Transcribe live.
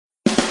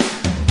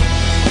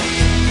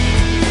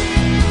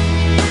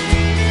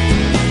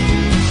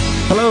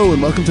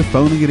and welcome to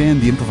Phoning It In,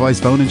 the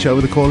improvised phone-in show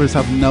where the callers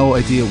have no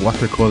idea what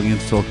they're calling in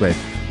to talk about.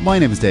 My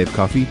name is Dave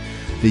Coffey.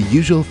 The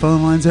usual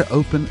phone lines are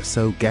open,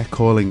 so get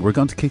calling. We're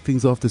going to kick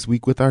things off this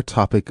week with our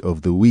topic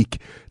of the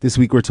week. This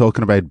week we're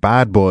talking about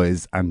bad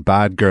boys and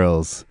bad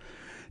girls.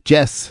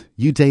 Jess,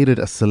 you dated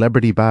a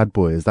celebrity bad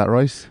boy, is that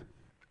right?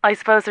 I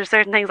suppose there's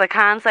certain things I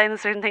can say and there's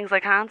certain things I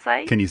can't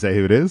say. Can you say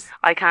who it is?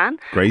 I can.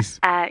 Great.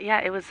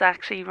 Yeah, it was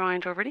actually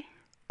Ryan Tubridy.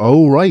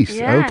 Oh, right.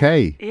 Yeah.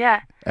 Okay.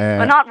 Yeah.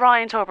 But not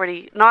Ryan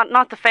Tubridy.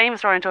 Not the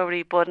famous Ryan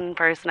Tubridy, but an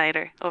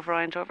impersonator of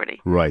Ryan Tubridy.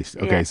 Right.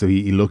 Okay, Yeah. so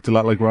he looked a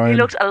lot like Ryan? He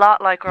looked a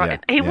lot like Ryan.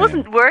 Yeah, He yeah,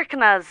 wasn't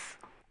working as,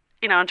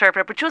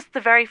 interpreter, but just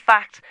the very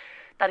fact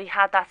that he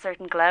had that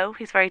certain glow.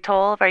 He's very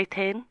tall, very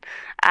thin.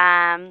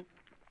 And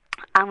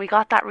we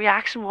got that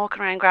reaction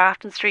walking around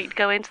Grafton Street,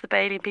 go into the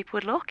Bailey and people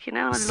would look, and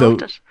I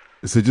loved it.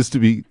 So just to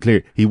be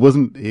clear, he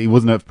wasn't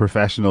a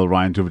professional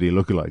Ryan Tubridy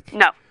lookalike?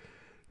 No.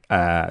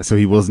 So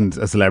he wasn't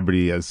a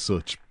celebrity as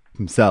such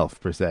himself,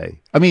 per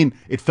se. I mean,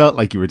 it felt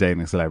like you were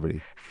dating a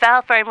celebrity.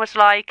 Felt very much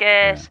like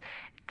it. Yeah.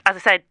 As I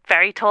said,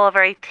 very tall,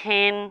 very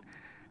thin,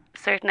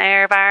 certain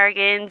air of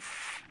arrogance.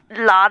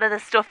 A lot of the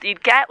stuff that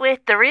you'd get with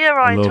the real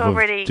Ryan Love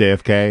Tubridy.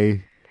 of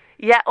JFK.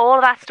 Yeah, all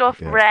of that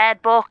stuff. Yeah.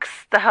 Read books,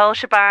 the whole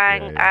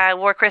shebang. Yeah.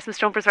 Wore Christmas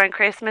jumpers around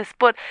Christmas.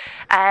 But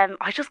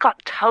I just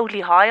got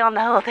totally high on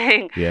the whole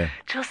thing. Yeah.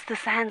 Just the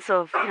sense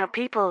of,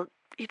 people,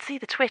 you'd see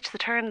the twitch, the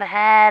turn of the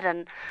head,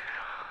 and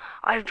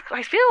I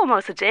feel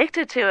almost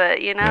addicted to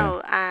it,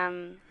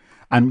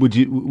 And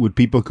would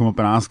people come up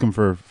and ask him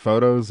for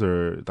photos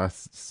or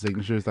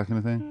signatures, that kind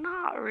of thing?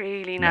 Not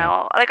really,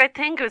 no. I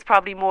think it was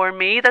probably more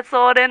me that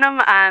saw it in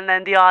him, and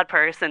then the odd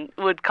person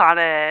would kind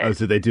of... Oh,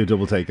 so they do a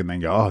double take and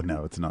then go, oh,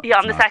 no, it's not. Yeah,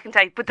 it's on the not. second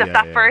take. But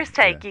that first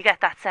take, you get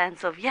that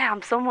sense of,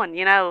 I'm someone,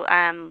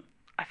 I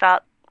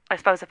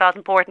suppose I felt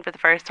important for the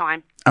first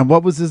time. And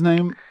what was his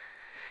name?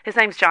 His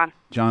name's John.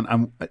 John.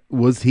 And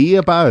was he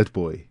a bad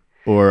boy?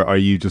 Or are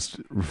you just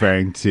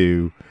referring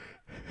to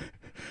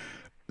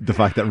the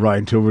fact that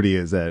Ryan Tubridy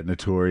is a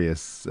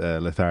notorious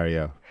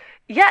Lothario?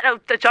 Yeah, no,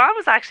 John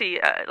was actually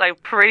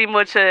pretty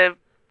much an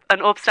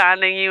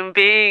upstanding human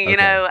being,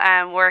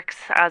 works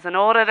as an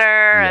auditor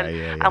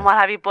and what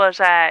have you.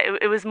 But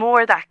it was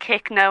more that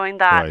kick knowing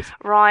that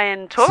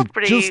Ryan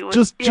Tubridy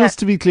just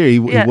to be clear, he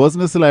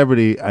wasn't a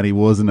celebrity and he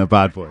wasn't a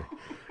bad boy.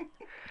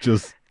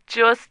 Just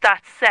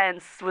that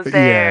sense was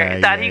there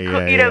that he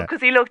could,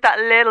 because he looked that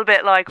little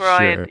bit like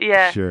Ryan.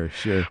 Sure.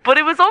 But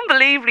it was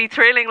unbelievably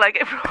thrilling.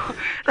 It's one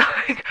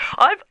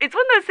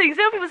of those things.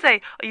 People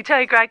say, "Oh, you tell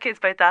your grandkids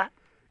about that."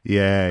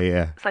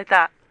 Yeah. It's like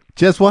that.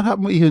 Jess, what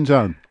happened with you and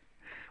John?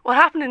 What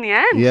happened in the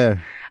end? Yeah.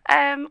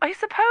 I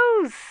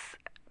suppose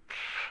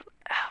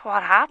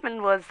what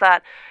happened was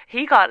that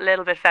he got a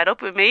little bit fed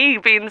up with me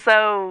being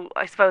so,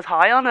 I suppose,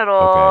 high on it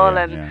all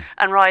and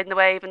riding the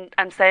wave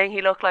and saying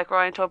he looked like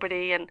Ryan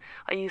Tubridy, and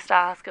I used to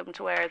ask him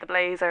to wear the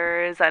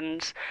blazers,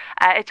 and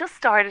it just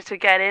started to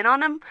get in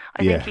on him.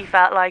 I think he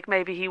felt like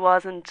maybe he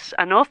wasn't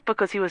enough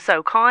because he was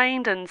so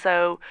kind and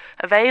so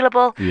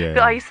available. Yeah.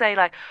 But I used to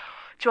say,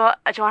 do you want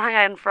to hang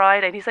out on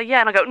Friday? And he'd say, yeah.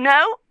 And I go,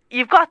 no,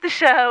 you've got the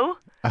show.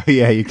 Oh,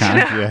 yeah, you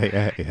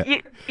can't.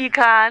 Yeah. You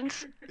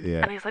can't.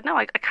 Yeah. And he's like, no,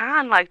 I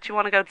can. Do you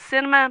want to go to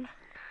cinema?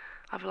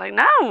 I'd be like,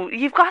 no,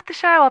 you've got the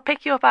show. I'll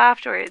pick you up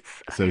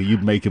afterwards. So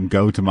you'd make him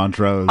go to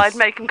Montrose. I'd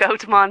make him go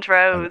to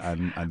Montrose.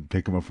 And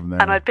pick him up from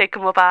there. And I'd pick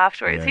him up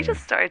afterwards. Yeah, he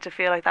just started to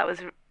feel like that was...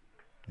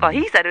 Well,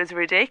 he said it was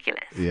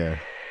ridiculous. Yeah.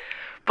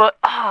 But,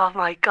 oh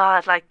my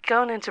God,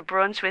 going into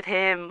brunch with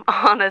him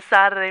on a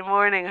Saturday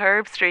morning,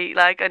 Herb Street,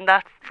 and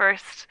that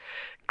first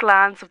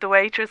glance of the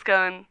waitress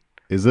going...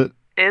 Is it?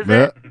 Is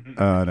it?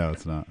 Oh, no,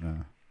 it's not. No.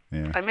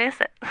 Yeah. I miss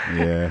it.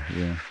 Yeah.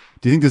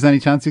 Do you think there's any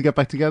chance you get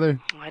back together?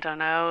 I don't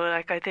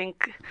know. I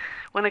think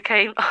when it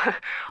came,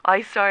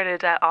 I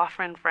started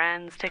offering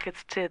friends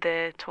tickets to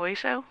the toy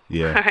show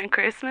around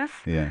Christmas.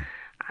 Yeah.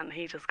 And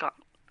he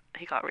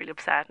got really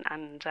upset,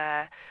 and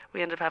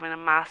we ended up having a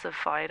massive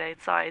fight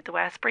outside the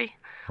Westbury.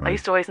 Right. I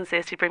used to always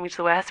insist he'd bring me to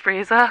the Westbury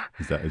as well.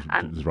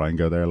 Does Ryan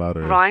go there a lot?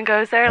 Or? Ryan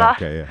goes there a lot.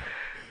 Okay, yeah.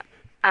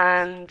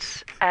 And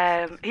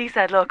he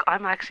said, look,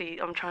 I'm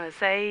trying to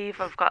save.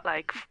 I've got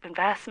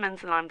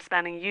investments and I'm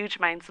spending huge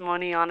amounts of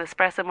money on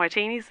espresso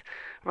martinis.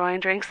 Ryan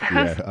drinks those.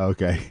 Yeah,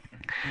 okay.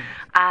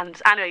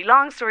 And anyway,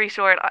 long story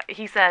short,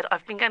 he said,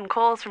 I've been getting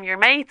calls from your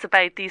mates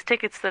about these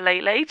tickets to the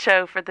Late Late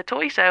Show for the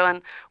toy show,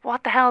 and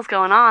what the hell's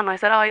going on? I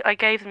said, I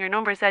gave them your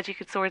number, said you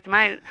could sort them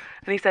out.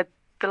 And he said,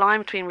 the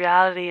line between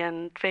reality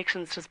and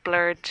fiction's just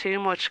blurred too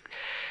much.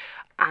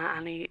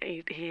 And he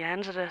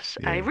ended it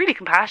really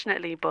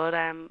compassionately, but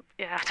I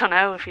don't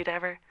know if he'd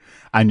ever.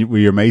 And were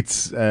your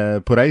mates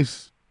put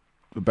out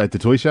about the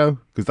toy show?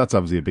 Because that's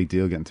obviously a big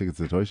deal, getting tickets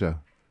to the toy show.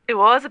 It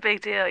was a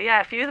big deal,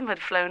 yeah. A few of them had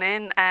flown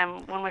in.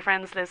 One of my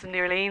friends lives in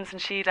New Orleans, and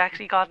she'd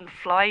actually gotten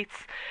flights.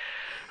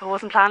 I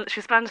wasn't planning. She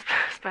was planning to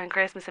spend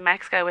Christmas in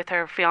Mexico with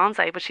her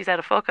fiance, but she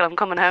said, "Fuck it, I'm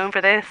coming home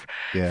for this."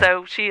 Yeah.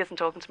 So she isn't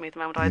talking to me at the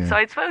moment. Yeah. So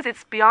I suppose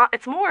it's beyond.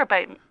 It's more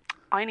about.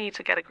 I need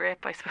to get a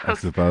grip, I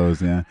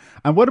suppose. Yeah.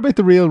 And what about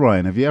the real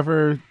Ryan? Have you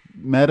ever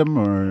met him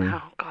or?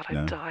 Oh God,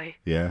 I'd die.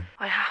 Yeah.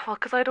 Well,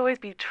 because I'd always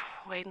be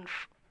waiting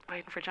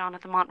for John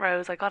at the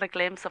Montrose. I got a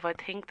glimpse of, I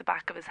think, the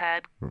back of his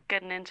head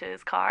getting into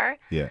his car.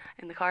 Yeah.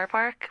 In the car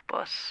park,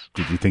 but.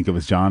 Did you think it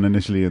was John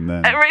initially, and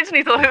then? I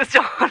originally thought it was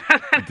John.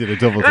 Did a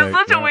double take. It was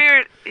such a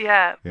weird.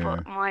 Yeah,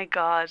 but my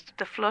God,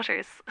 the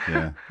flutters.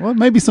 Yeah. Well,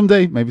 maybe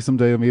someday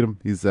I'll meet him.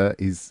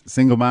 He's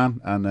single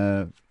man and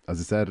as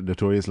I said, a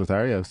notorious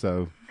Lothario.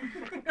 So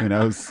who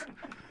knows?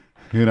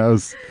 Who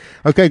knows?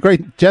 Okay,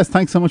 great, Jess.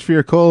 Thanks so much for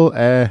your call.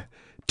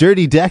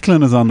 Dirty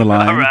Declan is on the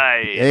line. All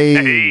right.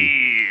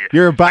 Hey.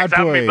 You're a bad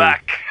boy. Me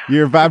back.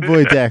 You're a bad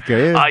boy, Deck, are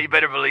you? Oh, you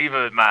better believe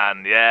it,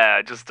 man.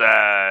 Yeah, just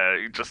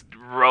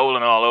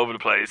rolling all over the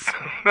place.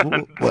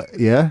 What?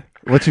 Yeah.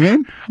 What do you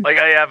mean? Like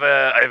I have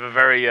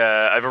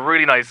a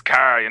really nice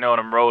car, and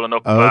I'm rolling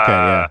up. Oh,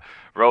 okay,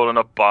 rolling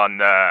up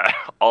on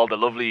all the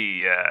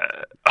lovely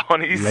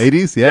honeys.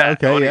 Ladies, yeah,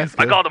 okay, honeys.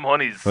 yeah. I call them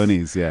honeys.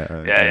 Honeys,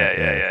 yeah.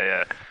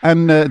 Yeah.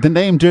 And the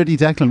name Dirty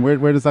Declan,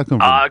 where does that come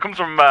from? It comes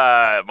from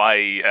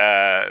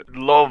my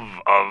love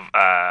of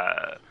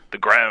the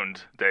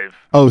ground, Dave.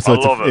 Oh, so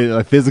it's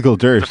a physical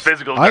dirt. It's a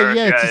physical dirt.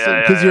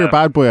 Because you're a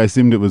bad boy, I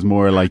assumed it was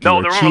more like you're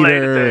a cheater. No, they're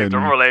related, Dave. They're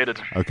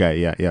related. Okay,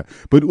 yeah.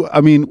 But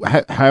I mean,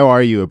 how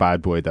are you a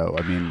bad boy though?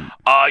 I mean,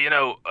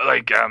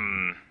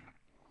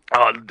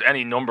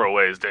 any number of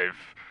ways, Dave.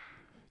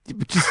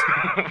 Just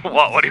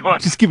what do you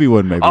want? Just give me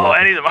one, maybe. Oh,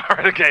 any of them. All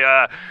right,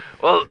 okay.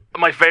 Well,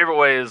 my favorite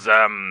way is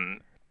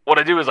what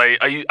I do is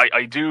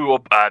I do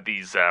up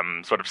these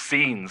sort of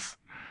scenes.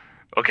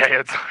 Okay,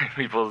 outside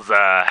people's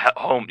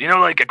home.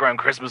 Like around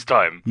Christmas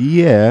time.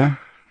 Yeah,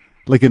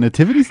 like a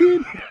nativity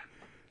scene.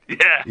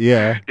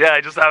 Yeah.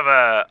 I just have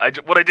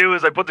what I do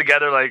is I put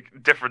together like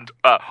different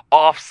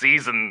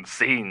off-season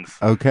scenes.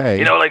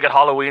 Okay. Like at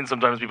Halloween,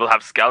 sometimes people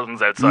have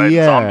skeletons outside,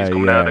 zombies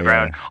coming out of the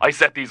ground. I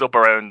set these up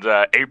around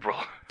April.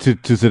 To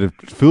sort of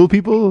fool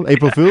people?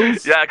 April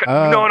Fools? Yeah.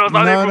 No, it's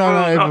not April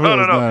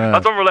Fools. No.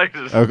 That's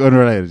unrelated. Oh,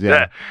 unrelated,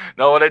 yeah.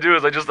 No, what I do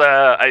is I just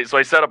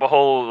I set up a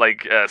whole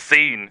like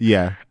scene.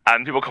 Yeah.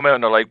 And people come out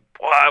and they're like,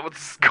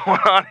 what's going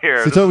on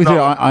here? So tell me,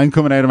 I'm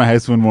coming out of my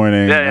house one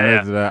morning.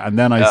 Yeah. And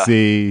then I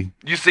see...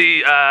 You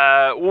see,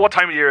 what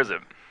time of year is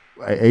it?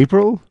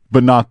 April?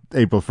 But not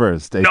April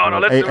 1st.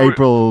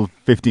 April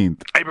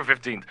 15th. April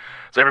 15th.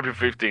 So April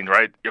 15th,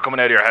 right? You're coming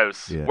out of your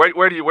house. Yeah.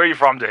 Where are you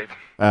from, Dave?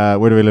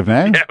 Where do we live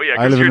now? Yeah.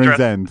 I live in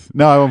Ringsend.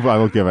 No, I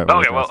won't give it.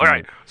 Okay, well, all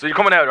right. So you're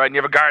coming out, right? And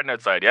you have a garden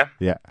outside, yeah?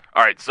 Yeah.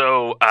 All right,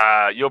 so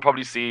you'll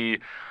probably see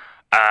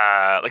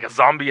like a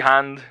zombie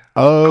hand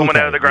coming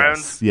out of the ground.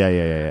 Yes.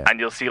 Yeah. And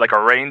you'll see like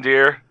a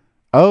reindeer.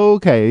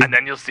 Okay. And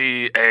then you'll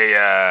see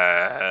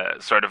a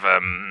sort of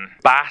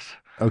bat.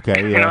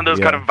 Okay, yeah. Those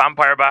kind of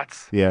vampire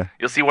bats. Yeah.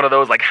 You'll see one of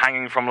those like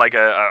hanging from like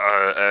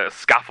a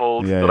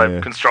scaffold that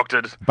I've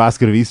constructed.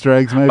 Basket of Easter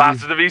eggs, maybe?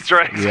 Basket of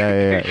Easter eggs.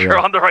 Yeah. You're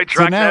on the right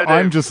track. So now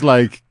I'm just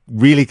like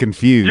really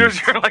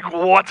confused. You're like,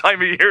 what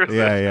time of year is it?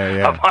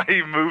 Yeah. Have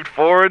I moved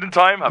forward in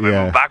time? Have I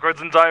moved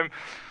backwards in time?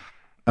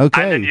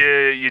 Okay. And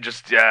then you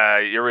just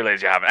you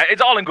realize you haven't.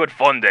 It's all in good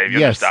fun, Dave.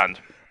 You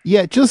understand?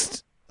 Yeah,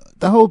 just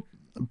the whole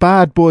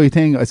bad boy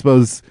thing, I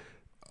suppose.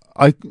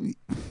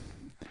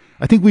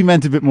 I think we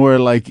meant a bit more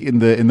like in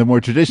the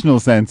more traditional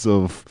sense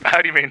of.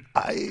 How do you mean?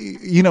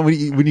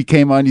 When you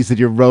came on, you said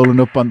you're rolling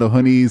up on the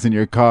honeys in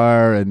your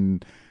car,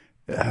 and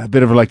a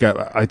bit of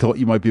I thought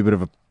you might be a bit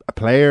of a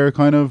player,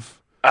 kind of.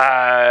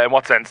 In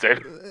what sense,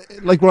 Dave?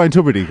 Like Ryan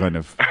Tuberty, kind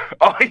of.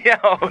 Oh yeah,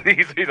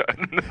 he's a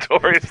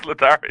notorious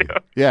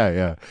Lothario.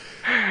 Yeah.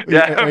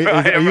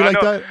 Are you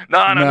like that?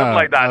 No, nothing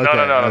like that.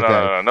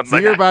 Okay. No. So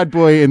you're a bad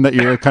boy in that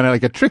you're kind of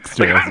like a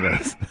trickster, I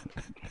suppose.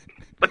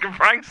 Like a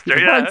prankster,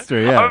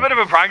 yeah. I'm a bit of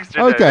a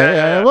prankster. Okay,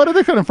 yeah. What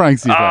other kind of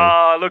pranks do you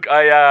play? Look,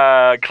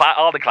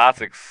 all the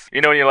classics.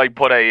 When you like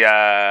put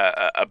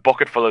a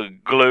bucket full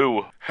of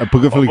glue. A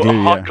bucket full of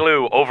glue, hot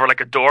glue over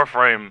like a door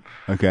frame.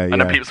 Okay, and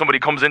then somebody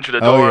comes into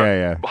the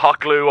door. Hot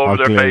glue over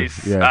their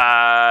face.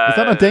 Yeah. Is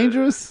that not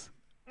dangerous?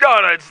 No,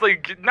 it's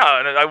like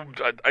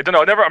I don't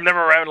know. I'm never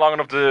around long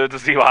enough to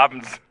see what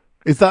happens.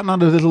 Is that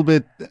not a little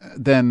bit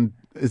then?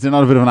 Is there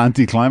not a bit of an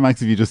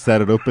anticlimax if you just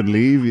set it up and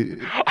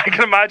leave? I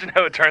can imagine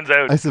how it turns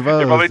out. I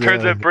suppose. It probably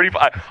turns out pretty.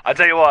 I'll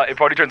tell you what. It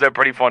probably turns out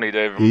pretty funny,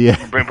 Dave. Yeah.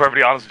 Being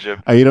perfectly honest with you.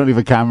 Oh, you don't leave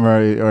a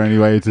camera or any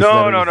way to.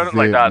 No, nothing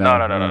like that.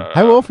 No.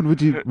 How often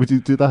would you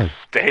do that?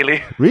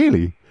 Daily.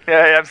 Really?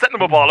 Yeah. I'm setting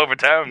them up all over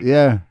town.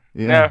 Yeah.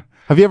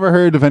 Have you ever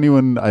heard of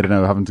anyone, I don't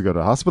know, having to go to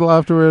the hospital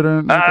afterward or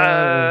anything like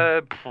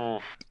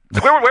that?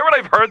 Where would I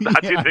have heard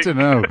that? Do you think? I don't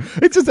know.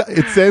 It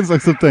sounds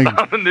like something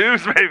on the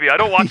news. Maybe I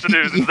don't watch the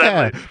news.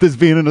 Exactly. There's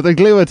been another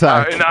glue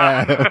attack.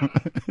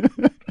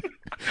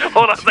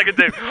 Hold on a second,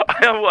 Dave.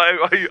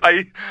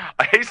 I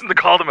hasten to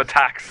call them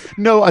attacks.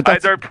 No,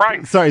 they're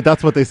pranks. Sorry,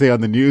 that's what they say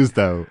on the news,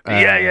 though.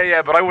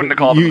 Yeah. But I wouldn't have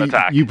called them an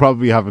attack. You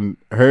probably haven't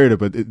heard it,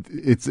 but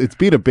it's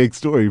been a big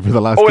story for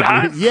the last. Oh, it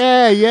has?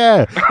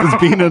 Yeah. There's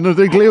been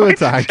another glue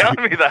attack. Tell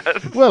me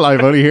that. Well,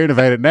 I've only heard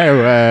about it now.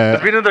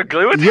 There's been another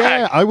glue attack.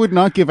 Yeah, I would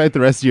not give out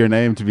the rest of your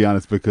name, to be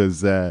honest,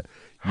 because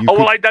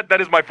That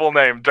is my full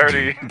name,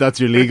 Dirty. That's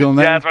your legal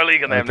name? Yeah, it's my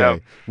legal name now.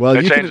 Well,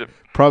 you change can it.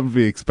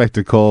 probably expect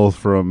a call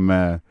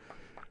from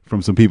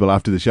some people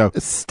after the show.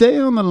 Stay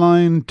on the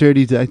line,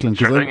 Dirty Declan,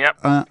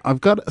 because I've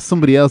got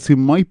somebody else who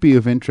might be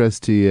of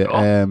interest to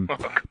you.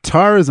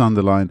 Tara's on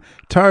the line.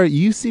 Tara,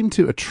 you seem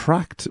to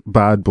attract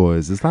bad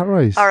boys. Is that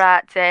right? All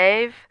right,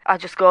 Dave. I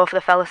just go for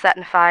the fella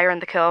setting fire in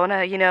the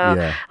corner,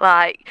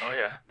 like... Oh,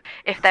 yeah.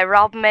 If they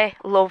rob me,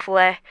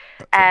 lovely.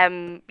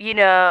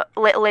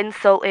 Little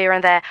insult here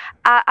and there.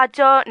 I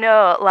don't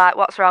know, like,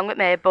 what's wrong with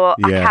me, but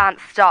I can't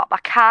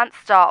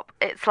stop.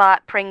 It's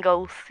like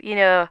Pringles,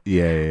 Yeah.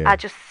 I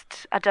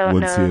don't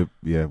know.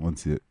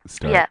 Once you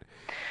start. Yeah.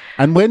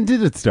 And when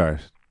did it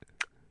start?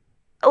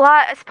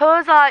 Like, I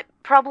suppose, like,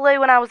 probably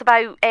when I was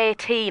about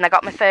 18, I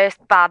got my first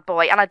bad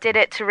boy, and I did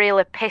it to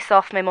really piss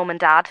off my mum and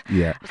dad.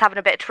 Yeah. I was having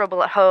a bit of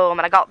trouble at home,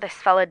 and I got this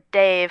fella,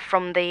 Dave,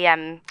 from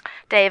the,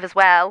 Dave as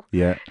well.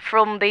 Yeah.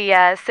 From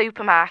the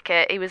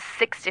supermarket. He was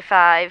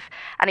 65,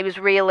 and he was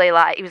really,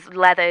 like, he was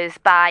leathers,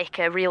 bike,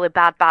 a really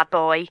bad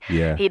boy.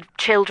 Yeah. He had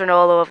children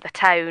all over the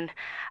town.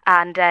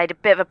 And I had a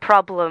bit of a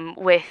problem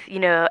with,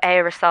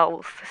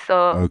 aerosols.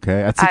 So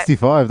okay, at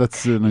 65,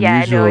 that's an unusual.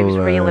 Yeah, no, he was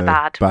really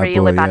bad boy, He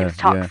was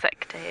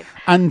toxic, Dave.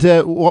 And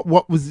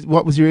what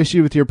was your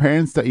issue with your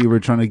parents that you were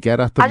trying to get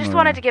at them? I just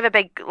wanted to give a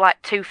big,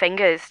 like, 2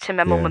 fingers to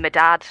my mum and my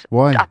dad.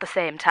 Why? At the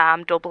same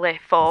time, doubly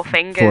 4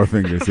 fingers. 4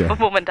 fingers, yeah. For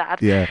mum and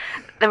dad. Yeah.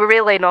 They were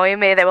really annoying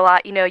me. They were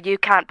like, you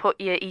can't put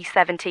your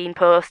E17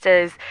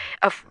 posters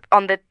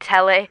on the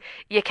telly.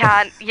 You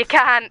can't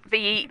be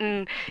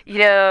eating,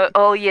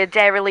 all your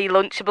Dairy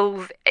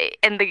Lunchables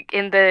in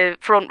the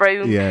front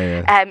room.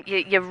 Yeah.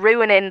 You're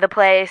ruining the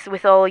place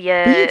with all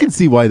your... But you can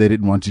see why they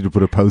didn't want you to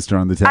put a poster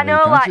on the telly. I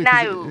know, like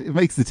now... It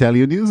makes the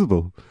telly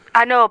unusable.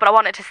 I know, but I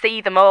wanted to see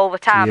them all the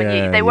time.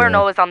 And they weren't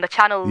always on the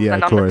channels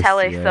and on the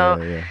telly,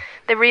 so...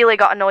 They really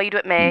got annoyed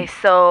with me,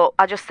 so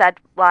I just said,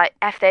 like,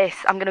 F this,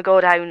 I'm going to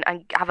go down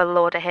and have a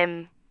load of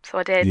him. So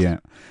I did. Yeah.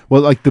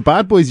 Well, like, the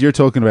bad boys you're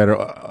talking about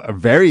are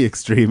very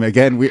extreme.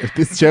 Again,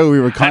 this show we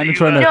were kind of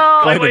trying to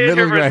find a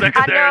middle ground.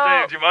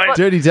 Do you mind?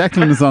 Dirty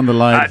Declan is on the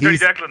line. Dirty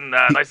Declan,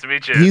 nice to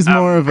meet you. He's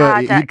more of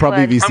a... He'd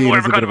probably be seen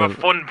as a bit of a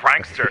fun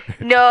prankster.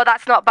 No,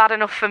 that's not bad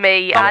enough for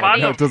me.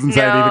 No, it doesn't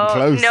sound even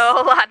close.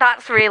 No,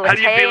 that's really How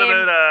do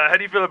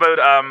you feel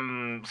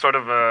about sort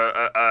of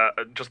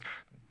just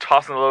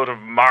tossing a load of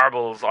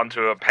marbles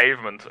onto a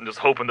pavement and just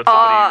hoping that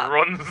somebody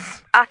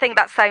runs? I think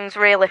that sounds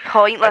really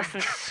pointless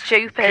and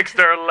stupid. Kicks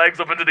their legs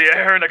up into the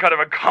air in a kind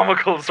of a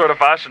comical sort of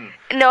fashion.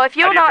 No, if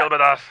you're How do you feel about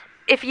that?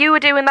 If you were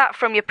doing that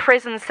from your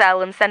prison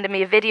cell and sending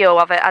me a video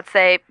of it, I'd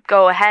say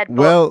go ahead.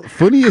 Well,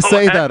 funny you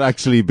say that,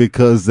 actually,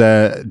 because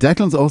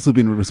Declan's also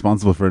been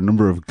responsible for a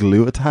number of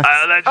glue attacks.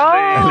 Allegedly.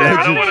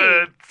 I don't want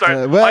to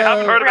start. I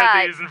haven't heard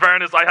about these, in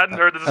fairness. I hadn't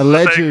heard this.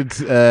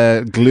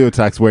 Alleged glue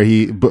attacks where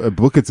he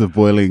buckets of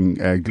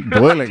boiling I didn't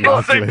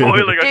say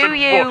boiling.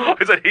 I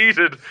said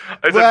heated.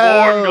 I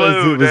said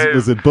warm glue.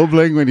 Was it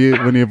bubbling when you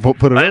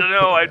put it up?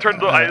 I don't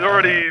know. I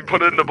already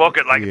put it in the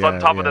bucket, like it's on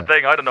top of the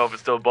thing. I don't know if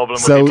it's still bubbling.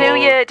 So, do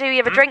you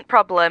have a drink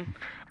problem?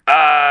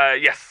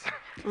 Yes.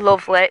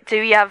 Lovely. Do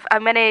you have how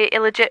many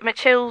illegitimate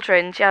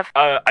children? Do you have?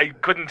 I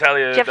couldn't tell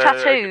you. Do you have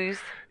tattoos?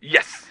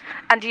 Yes.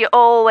 And do you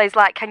always,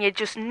 like, can you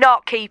just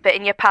not keep it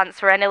in your pants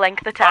for any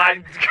length of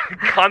time?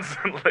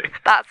 Constantly.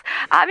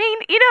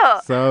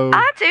 So,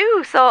 I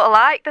do sort of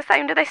like the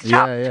sound of this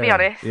chap, to be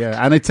honest.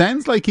 Yeah, and it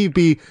sounds like he'd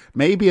be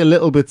maybe a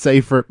little bit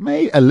safer,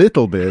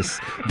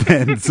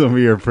 than some of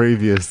your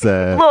previous...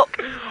 Look,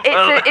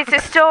 it's a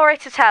story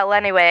to tell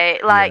anyway.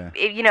 Like,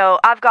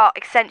 I've got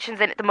extensions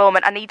in at the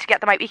moment. I need to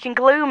get them out. You can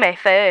glue me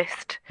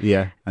first.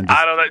 Yeah. And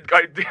I don't know.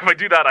 If I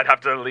do that, I'd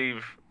have to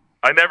leave.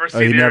 I never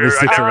see he never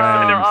sticks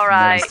around. All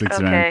right.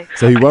 Okay.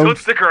 So he won't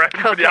stick around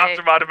for the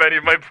aftermath of any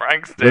of my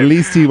pranks. Dave. Well, at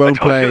least he won't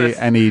play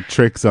any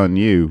tricks on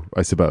you,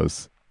 I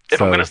suppose.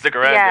 If I'm going to stick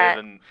around,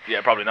 Dave,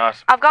 then probably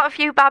not. I've got a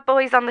few bad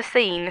boys on the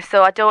scene,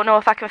 so I don't know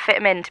if I can fit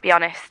them in, to be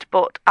honest.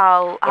 But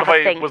I'll have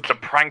a think. What if I was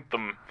to prank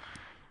them?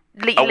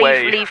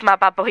 Leave my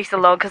bad boys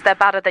alone, because they're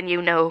badder than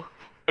you know.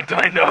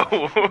 I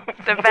know.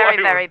 They're very,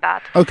 very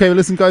bad. Okay, well,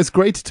 listen, guys,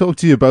 great to talk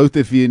to you both.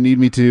 If you need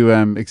me to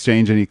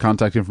exchange any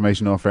contact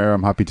information off air,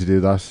 I'm happy to do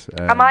that.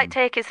 I might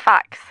take his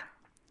fax.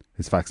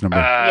 His fax number?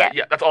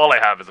 Yeah, that's all I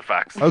have is a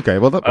fax. Okay,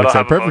 well, that works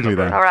out perfectly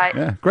then. All right.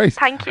 Yeah, great.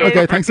 Thank you.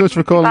 Okay, thanks so much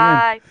for calling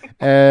Bye.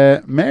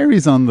 in.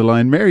 Mary's on the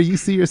line. Mary, you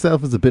see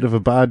yourself as a bit of a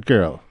bad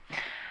girl?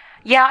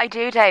 Yeah, I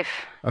do, Dave,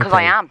 because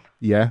I am.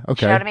 Yeah,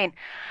 okay. Do you know what I mean?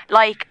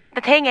 Like,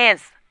 the thing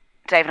is,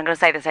 Dave, and I'm going to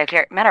say this out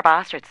clear, men are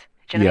bastards.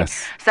 Do you know what I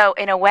mean? So,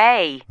 in a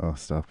way,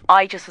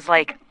 I just was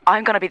like,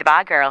 I'm going to be the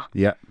bad girl.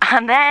 Yeah.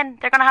 And then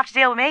they're going to have to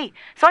deal with me.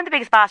 So I'm the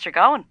biggest bastard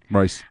going.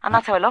 Right. And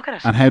that's how I look at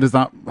it. And how does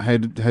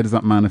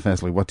that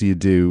manifest? Like, what do you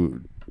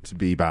do to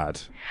be bad?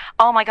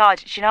 Oh my God,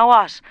 do you know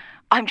what?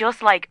 I'm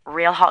just like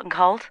real hot and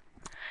cold.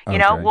 You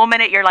know, 1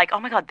 minute you're like, oh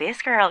my God,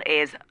 this girl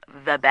is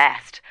the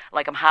best.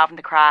 Like, I'm having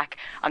the crack.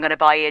 I'm going to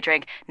buy you a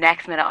drink.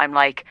 Next minute I'm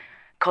like,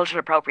 cultural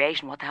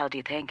appropriation, what the hell do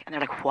you think? And they're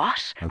like,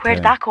 what? Okay. Where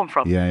did that come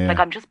from? Like,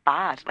 I'm just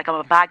bad. Like, I'm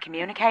a bad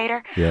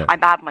communicator. I'm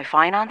bad with my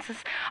finances.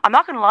 I'm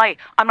not going to lie.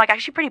 I'm like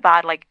actually pretty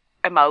bad, like,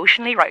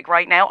 emotionally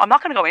right now. I'm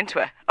not going to go into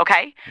it,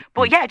 okay?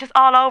 But yeah, just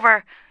all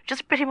over,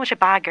 just pretty much a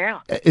bad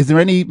girl. Is there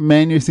any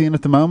men you're seeing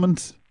at the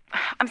moment?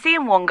 I'm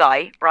seeing one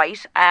guy,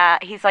 right?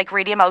 He's like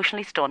really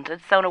emotionally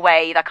stunted, so in a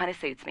way that kind of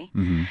suits me,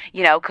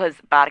 you know, because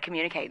bad at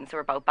communicating, so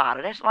we're both bad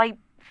at it. I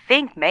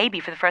think maybe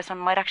for the first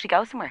time I might actually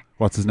go somewhere.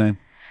 What's his name?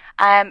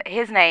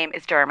 His name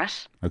is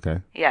Dermot.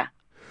 Okay. Yeah.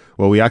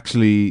 Well,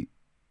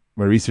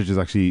 my researchers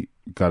actually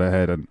got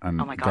ahead and oh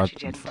my God,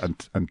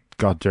 and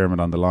got Dermot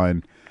on the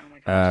line.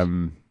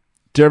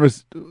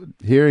 Dermot,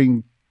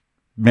 hearing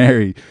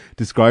Mary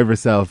describe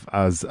herself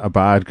as a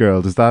bad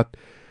girl,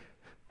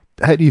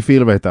 how do you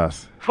feel about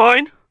that?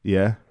 Fine.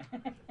 Yeah.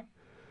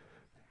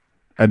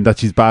 And that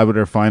she's bad with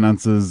her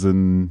finances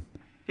and...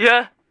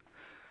 Yeah.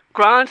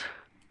 Grand.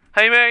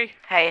 Hey, Mary.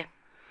 Hey.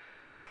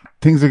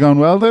 Things are going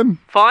well then?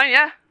 Fine,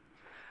 yeah.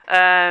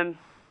 I'm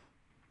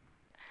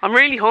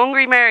really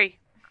hungry, Mary.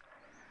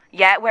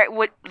 Yeah, do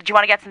you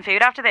want to get some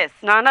food after this?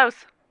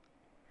 Nando's.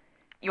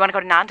 You want to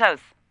go to Nando's?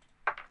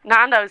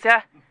 Nando's,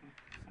 yeah.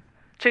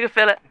 Chicken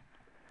fillet.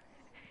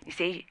 You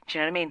see, do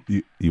you know what I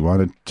mean? You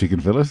want a chicken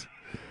fillet?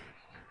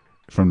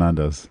 From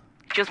Nando's.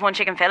 Just one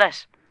chicken fillet.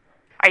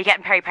 Are you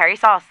getting peri-peri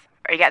sauce?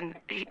 Are you getting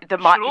you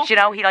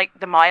know, he like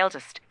the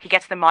mildest. He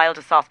gets the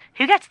mildest sauce.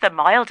 Who gets the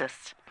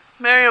mildest?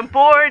 Mary, I'm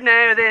bored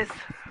now of this.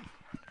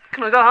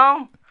 Can I go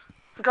home?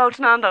 Go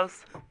to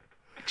Nando's.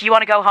 Do you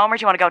want to go home or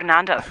do you want to go to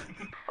Nando's?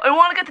 I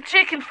want to get the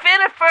chicken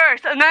fillet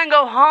first and then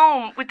go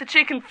home with the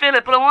chicken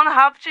fillet. But I want to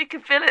have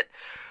chicken fillet.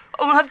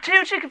 I want to have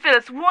 2 chicken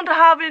fillets. One to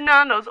have in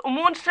Nando's and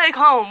one to take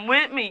home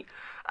with me.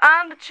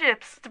 And the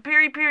chips, the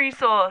peri-peri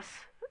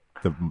sauce.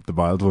 The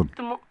mild one.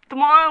 The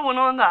mild one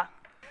on that.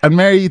 And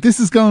Mary, this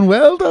is going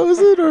well though, is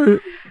it? Or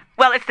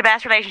well, it's the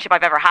best relationship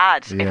I've ever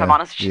had, if I'm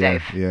honest with you,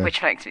 Dave. Yeah.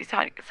 Which makes me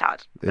sad.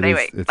 But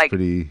anyway, it's like,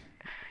 pretty...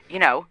 You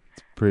know,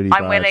 it's pretty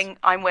I'm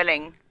bad.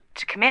 willing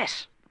to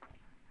commit.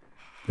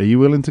 Are you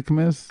willing to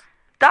commit?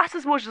 That's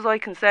as much as I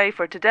can say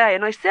for today.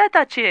 And I said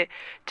that to you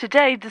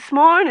today, this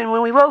morning,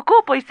 when we woke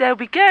up. I said,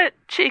 we get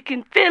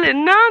chicken fillet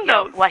Nando's.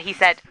 No, what he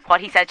said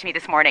to me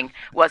this morning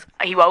was,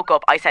 he woke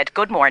up, I said,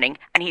 good morning,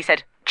 and he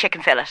said,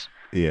 chicken fillet.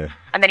 Yeah.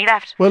 And then he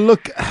left. Well,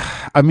 look,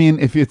 I mean,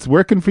 if it's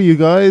working for you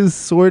guys,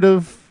 sort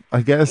of,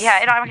 I guess.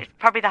 Yeah, I'm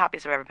probably the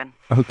happiest I've ever been.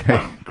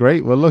 Okay,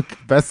 great. Well, look,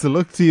 best of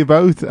luck to you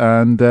both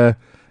and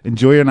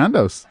enjoy your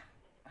Nando's.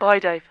 Bye,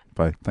 Dave.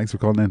 Bye. Thanks for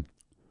calling in.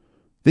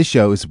 This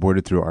show is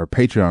supported through our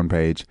Patreon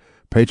page,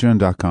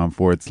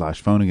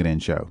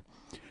 patreon.com/phoningitin show.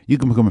 You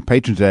can become a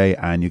patron today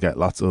and you get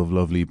lots of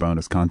lovely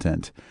bonus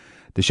content.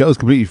 The show is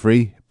completely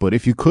free, but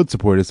if you could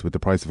support us with the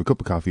price of a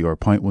cup of coffee or a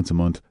pint once a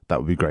month, that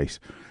would be great.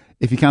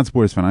 If you can't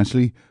support us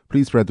financially,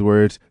 please spread the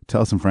word,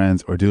 tell some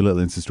friends, or do a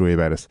little Insta story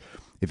about us.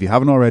 If you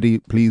haven't already,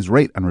 please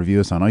rate and review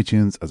us on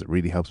iTunes, as it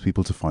really helps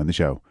people to find the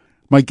show.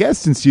 My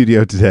guest in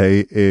studio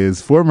today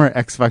is former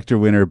X Factor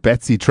winner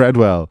Betsy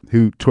Treadwell,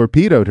 who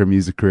torpedoed her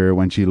music career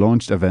when she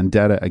launched a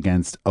vendetta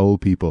against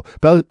old people.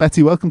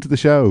 Betsy, welcome to the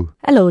show.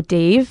 Hello,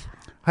 Dave.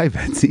 Hi,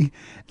 Betsy.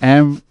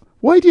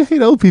 Why do you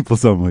hate old people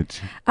so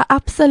much? I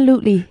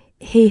absolutely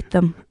hate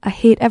them. I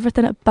hate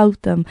everything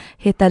about them.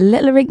 Hate their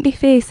little wrinkly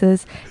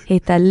faces.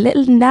 Hate their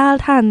little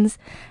gnarled hands.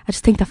 I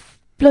just think they're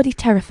bloody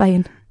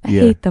terrifying. I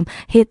hate them.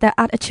 Hate their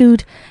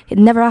attitude.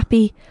 Never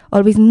happy.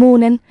 Always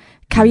moaning.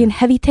 Carrying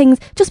heavy things.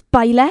 Just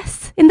buy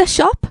less in the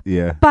shop.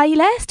 Yeah. Buy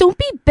less. Don't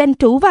be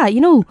bent over.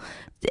 You know,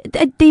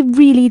 they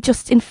really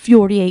just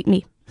infuriate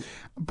me.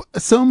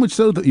 So much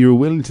so that you're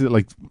willing to,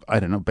 like, I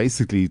don't know,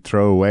 basically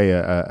throw away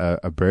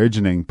a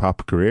burgeoning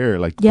pop career,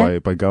 like by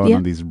going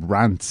on these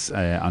rants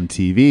on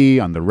TV,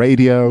 on the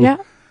radio. Yeah.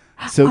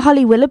 So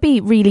Holly Willoughby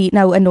really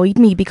now annoyed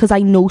me because I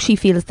know she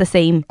feels the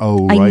same.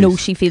 Oh, I right. know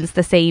she feels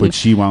the same. But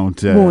she won't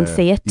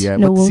say it. Yeah,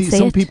 no, but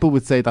some people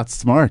would say that's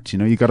smart. You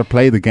know, you got to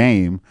play the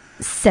game.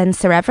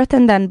 Censor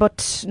everything then,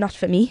 but not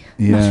for me.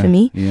 Yeah, not for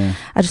me. Yeah.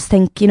 I just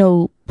think, you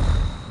know,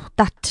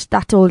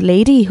 that old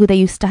lady who they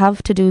used to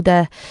have to do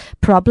the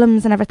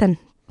problems and everything.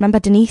 Remember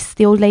Denise,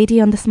 the old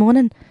lady on This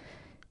Morning?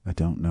 I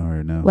don't know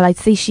her, no. Well, I'd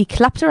say she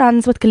clapped her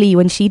hands with glee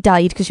when she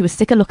died because she was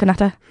sick of looking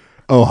at her.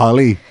 Oh,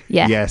 Holly?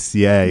 Yeah. Yes,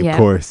 of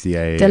course.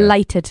 Yeah.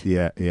 Delighted.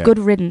 Yeah. Good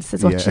riddance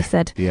is what she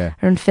said. Yeah.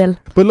 Her and Phil.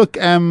 But look,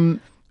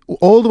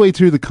 all the way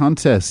through the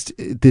contest,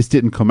 this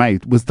didn't come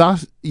out. Was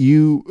that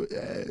you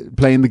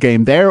playing the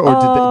game there,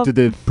 or did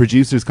the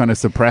producers kind of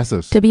suppress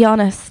it? To be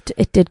honest,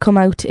 it did come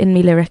out in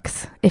me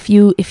lyrics. If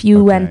you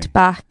went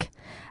back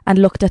and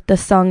looked at the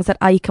songs that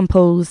I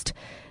composed,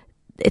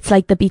 it's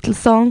like the Beatles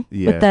song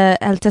with the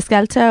Helter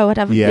Skelter or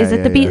whatever. Is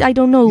it the Beatles? I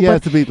don't know. Yeah, but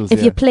it's the Beatles.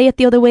 If you play it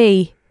the other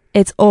way,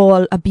 it's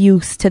all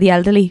abuse to the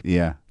elderly.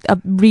 Yeah. A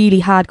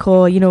really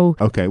hardcore, you know.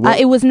 Okay. Well,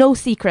 it was no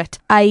secret.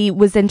 I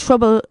was in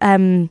trouble.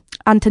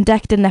 Anton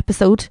Deck did an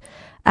episode,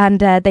 and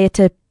they had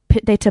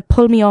to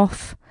pull me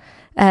off.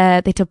 They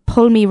had to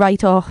pull me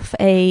right off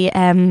a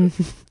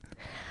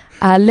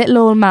little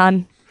old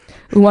man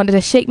who wanted to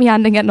shake me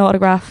hand and get an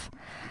autograph.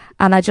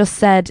 And I just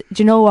said,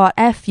 do you know what?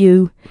 F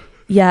you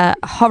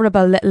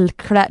horrible little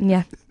cretin,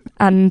 you.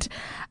 And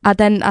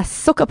I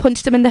sucker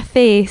punched him in the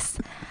face,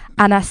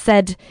 and I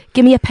said,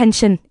 give me a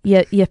pension,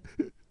 you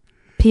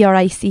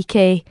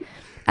prick.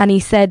 And he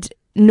said,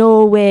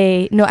 no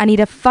way, no, I need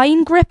a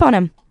fine grip on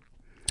him.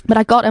 But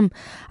I got him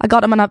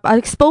and I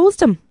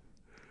exposed him,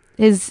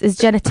 his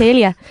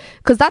genitalia,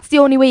 because that's the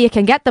only way you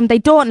can get them. They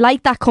don't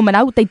like that coming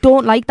out. They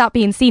don't like that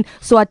being seen.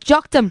 So I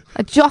jocked him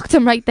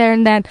right there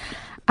and then.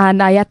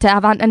 And I had to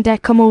have Ant and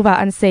Dec come over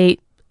and say,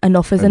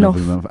 enough is enough.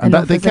 And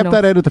they kept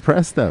that out of the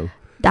press, though.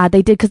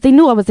 They did, because they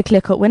knew I was a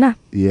clear-cut winner.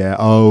 Yeah.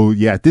 Oh,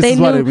 yeah. This is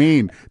what I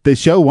mean. The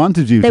show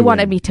wanted you to win. They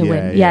wanted me to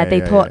win. Yeah, they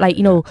thought,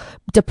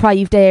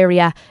 deprived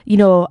area,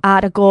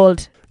 out of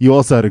gold. You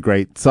also had a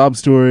great sob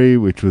story,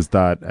 which was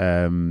that,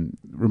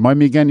 remind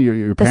me again,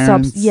 your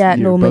parents? Sobs,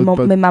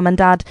 my mum and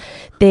dad.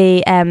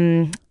 They,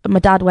 my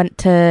dad went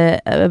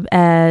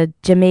to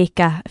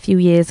Jamaica a few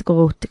years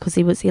ago because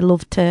he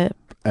loved to...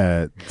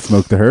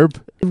 smoke the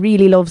herb?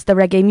 Really loves the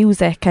reggae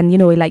music, and, he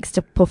likes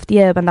to puff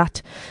the herb and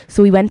that.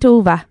 So he went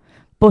over.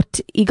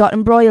 But he got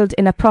embroiled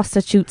in a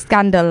prostitute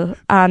scandal,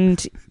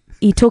 and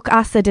he took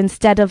acid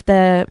instead of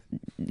the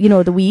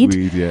weed,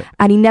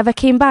 and he never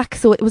came back.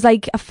 So it was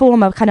like a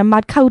form of kind of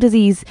mad cow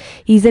disease.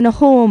 He's in a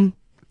home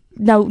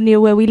now near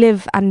where we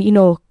live, and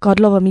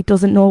God love him, he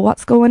doesn't know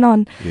what's going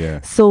on.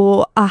 Yeah.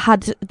 So I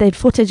had the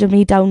footage of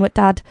me down with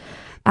Dad,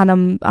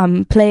 and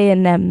I'm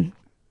playing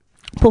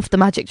Puff the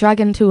Magic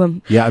Dragon to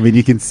him. Yeah, I mean,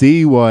 you can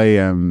see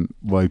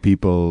why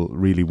people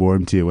really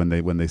warmed to you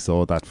when they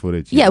saw that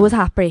footage. Yeah, it was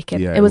heartbreaking.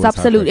 Yeah, it was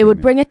absolute. It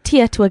would bring a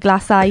tear to a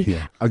glass eye.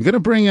 Yeah. I'm going to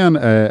bring on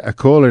a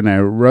caller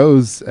now.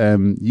 Rose,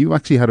 you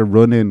actually had a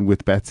run-in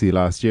with Betsy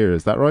last year,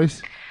 is that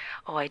right?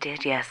 Oh, I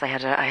did, yes. I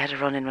had a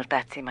run-in with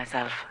Betsy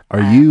myself.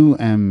 Are you,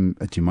 do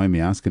you mind me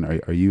asking,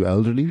 are you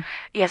elderly?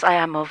 Yes, I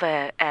am of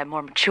a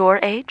more mature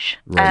age.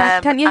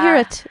 Right. Can you hear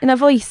it in a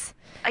voice?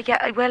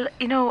 Yeah, well,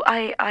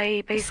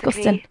 I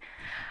basically... Disgusting.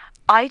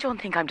 I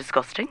don't think I'm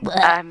disgusting.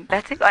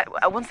 Betsy,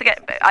 once again,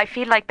 I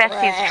feel like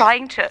Betsy is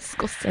trying to...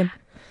 Disgusting.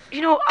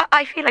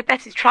 I feel like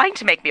Betsy's trying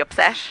to make me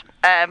upset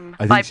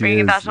by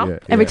bringing that up. Yeah.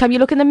 Every time you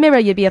look in the mirror,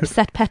 you'd be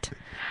upset, pet.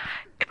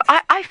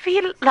 I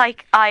feel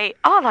like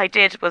all I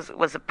did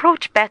was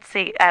approach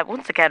Betsy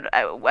once again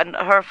when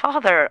her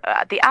father,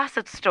 the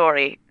acid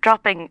story,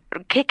 dropping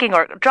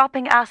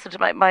acid.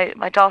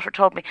 My daughter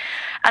told me,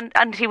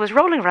 and he was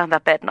rolling around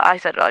that bed, and I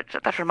said,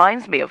 that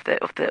reminds me of the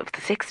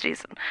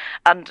 60s,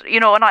 and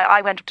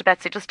I went up to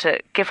Betsy just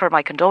to give her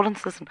my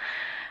condolences,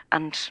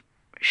 and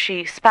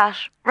she spat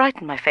right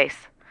in my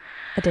face.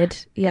 I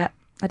did, yeah,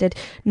 I did.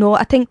 No,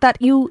 I think that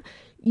you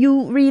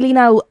really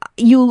now,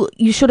 you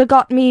should have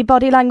got me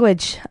body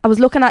language. I was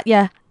looking at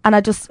you and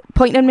I just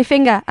pointed my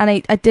finger and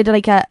I did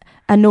like a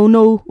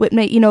no with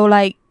me,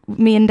 like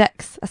me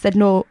index. I said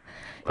no.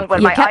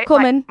 Well, you kept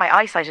coming. My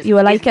eyesight is. You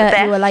were like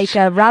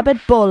a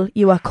rabid bull.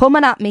 You were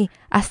coming at me.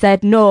 I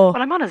said no.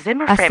 Well, I'm on a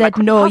Zimmer frame. I said I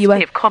couldn't no. possibly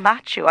have come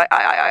at you.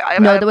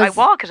 I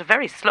walk at a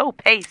very slow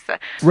pace.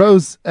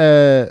 Rose,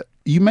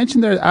 you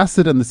mentioned there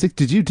acid in the 60s.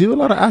 Did you do a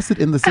lot of acid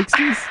in the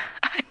 60s?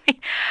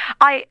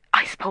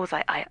 I suppose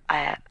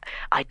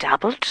I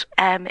dabbled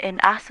in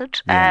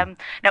acid. Now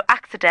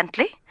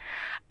accidentally.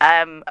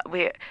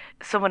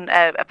 Someone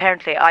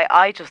apparently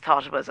I just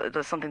thought it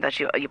was something that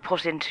you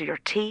put into your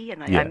tea,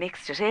 and I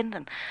mixed it in,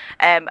 and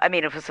I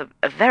mean, it was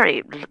a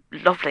very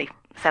lovely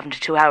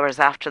 72 hours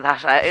after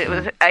that. It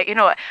was,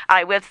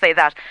 I will say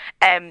that.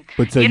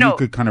 But so you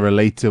could kind of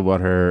relate to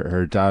what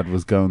her dad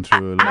was going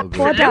through a little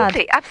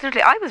bit.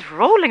 Absolutely. I was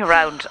rolling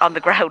around on the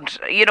ground,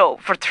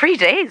 for 3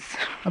 days.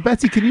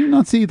 Betsy, can you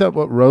not see that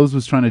what Rose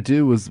was trying to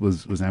do was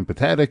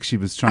empathetic? She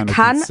was trying to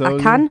console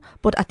I can,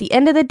 but at the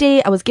end of the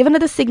day, I was giving her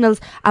the signals.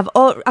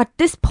 At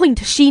this point,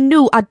 she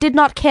knew I did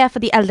not care for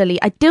the elderly.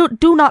 I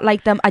do not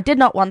like them. I did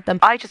not want them.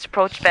 I just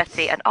approached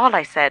Betsy, and all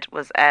I said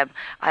was, I'm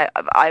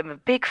a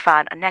big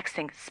fan, and next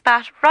thing,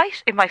 spat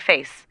right in my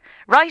face.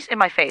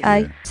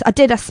 I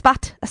did a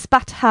spat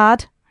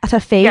hard at her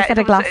face, at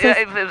her glasses.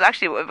 It was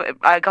actually,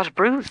 I got a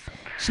bruise.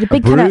 She had a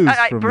big kind of...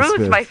 I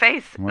bruised my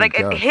face.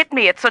 It hit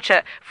me at such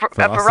a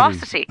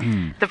ferocity.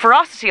 The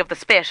ferocity of the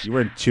spit. You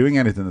weren't chewing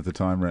anything at the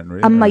time, right?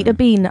 Really? I might have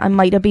been. I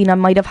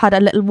might have had a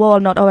little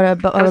walnut or a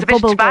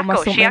bubble gum or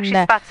something. She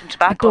actually spat some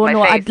tobacco I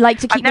don't know. I'd like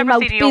to keep my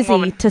mouth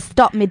busy to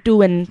stop me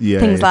doing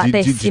things like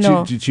this,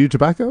 Did you chew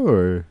tobacco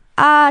or...?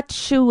 I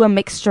chew a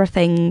mixture of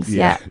things.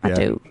 Yeah, I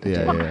do.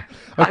 Yeah.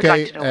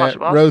 Okay,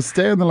 Rose,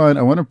 stay on the line.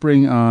 I want to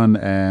bring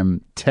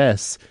on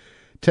Tess.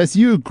 Tess,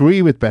 you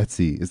agree with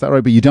Betsy, is that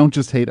right? But you don't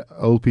just hate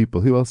old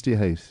people. Who else do you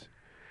hate?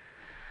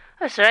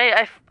 That's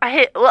right. I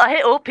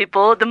hate old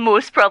people the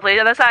most, probably.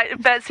 And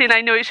Betsy and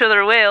I know each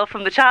other well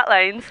from the chat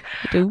lines.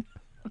 I do.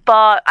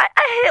 But I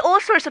hate all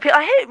sorts of people.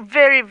 I hate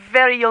very,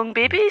 very young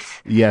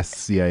babies.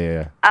 Yes,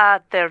 yeah.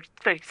 They're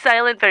very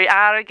silent, very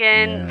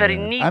arrogant, very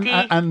needy.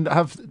 And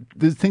have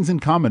there's things in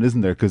common, isn't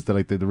there? Because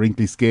like the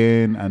wrinkly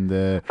skin and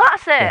the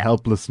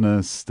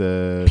helplessness,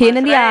 the pain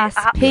in the ass,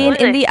 pain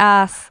in the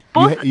ass.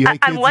 Both, you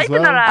hate kids as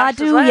well? I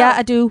do, yeah,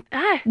 I do.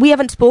 We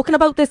haven't spoken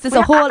about this. There's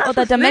a whole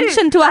other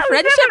dimension to our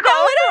friendship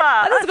now, isn't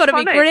it? This is going to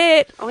be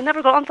great. We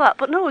never got onto that.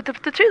 But no, the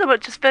two of them are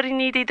just very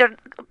needy. They're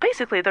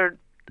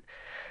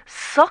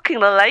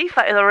sucking the life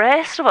out of the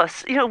rest of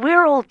us. You know,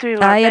 we're all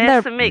doing our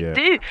best to make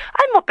do.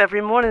 I'm up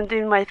every morning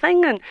doing my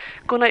thing and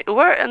going out to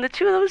work, and the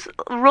two of those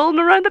rolling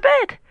around the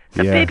bed.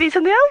 The babies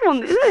and the other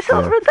one. It's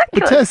all ridiculous.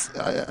 But Tess,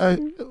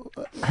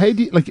 how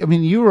do you, like, I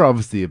mean, you were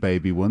obviously a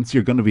baby once.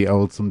 You're going to be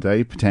old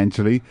someday,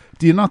 potentially.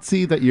 Do you not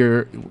see that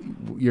your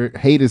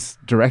hate is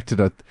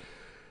directed at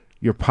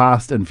your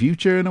past and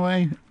future in a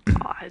way?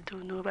 Oh, I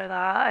don't know about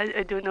that.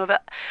 I don't know about...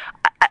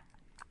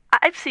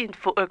 I've seen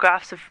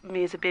photographs of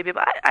me as a baby,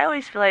 but I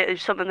always feel like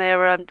there's something there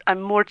where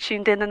I'm more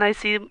tuned in than I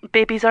see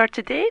babies are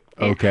today.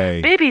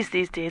 Okay. Babies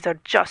these days are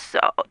just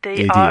they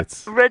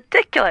idiots. Are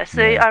ridiculous.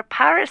 They are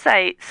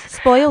parasites.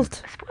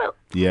 Spoiled.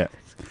 Yeah.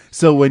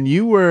 So when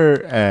you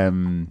were,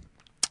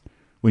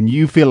 when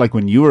you feel like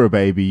when you were a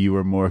baby, you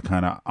were more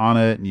kind of on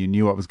it and you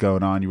knew what was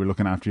going on. You were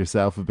looking after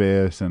yourself a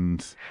bit,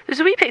 and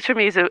there's a wee picture of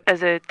me as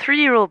a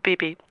 3-year-old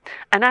baby,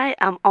 and I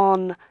am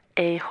on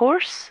a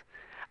horse.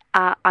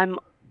 I'm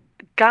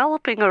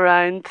galloping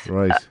around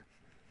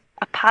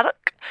a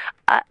paddock,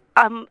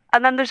 and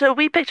then there's a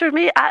wee picture of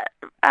me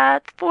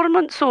at 4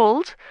 months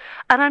old,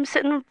 and I'm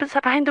sitting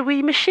behind a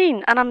wee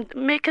machine, and I'm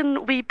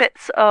making wee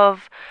bits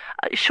of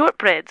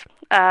shortbread.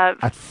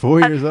 At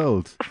 4 years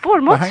old? 4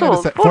 months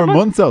old. 4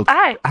 months old?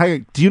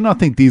 Aye. Do you not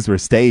think these were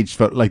staged,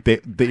 but like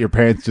that your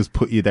parents just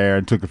put you there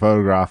and took a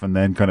photograph and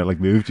then kind of like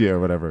moved you or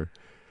whatever?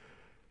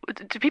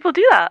 Do people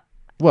do that?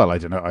 Well, I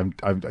don't know.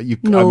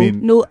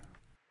 No.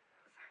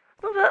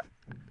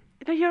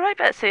 No, you're right,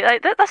 Betsy.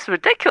 That's a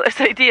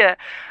ridiculous idea.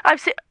 I've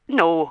seen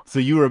no. So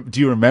do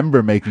you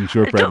remember making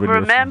shortbread? I don't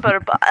remember,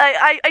 but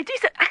I do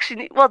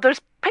actually. Well, there's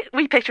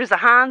wee pictures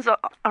of hands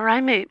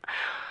around me.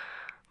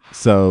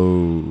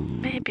 So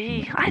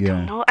maybe I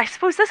don't know. I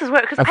suppose this is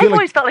where, because I've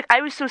always felt like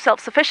I was so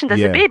self-sufficient as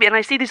a baby, and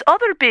I see these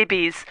other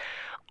babies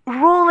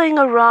rolling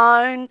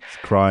around,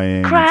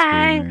 crying.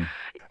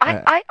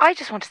 I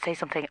just want to say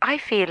something. I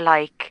feel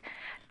like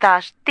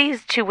that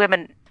these two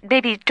women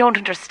maybe don't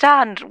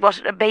understand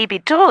what a baby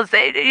does.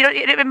 You know,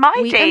 in my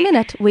day...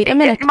 Wait a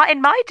minute.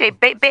 In my day,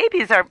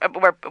 babies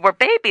were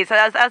babies,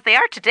 as they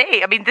are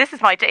today. I mean, this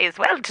is my day as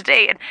well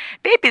today. And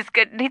babies,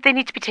 they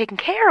need to be taken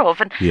care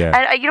of. And, you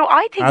know,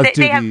 I think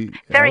they have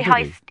very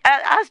high...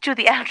 As do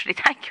the elderly.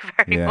 Thank you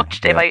very much,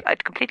 Dave. Yeah. I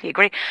completely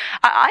agree.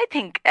 I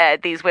think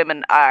these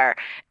women are...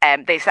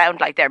 they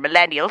sound like they're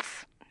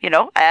millennials. You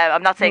know,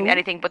 I'm not saying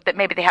anything, but that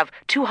maybe they have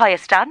too high a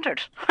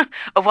standard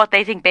of what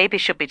they think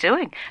babies should be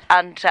doing.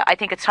 And I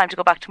think it's time to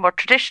go back to more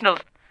traditional.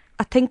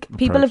 I think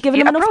people have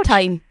given them enough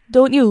time,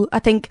 don't you? I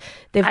think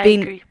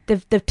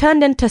they've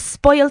turned into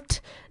spoilt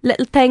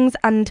little things.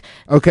 And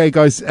okay,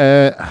 guys,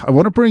 I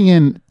want to bring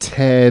in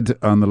Ted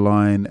on the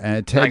line.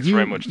 Ted, thanks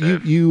very much,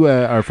 Dave. You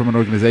are from an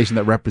organisation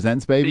that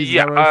represents babies.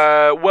 Yeah. Is that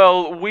right?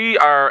 Well, we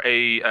are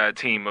a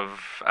team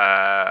of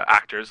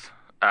actors.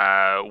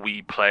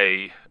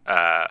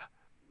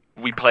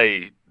 We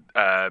play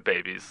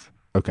babies.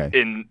 Okay.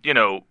 In, you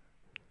know,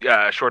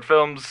 short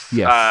films,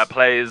 yes.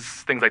 Plays,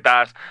 things like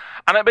that.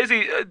 And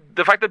basically,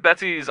 the fact that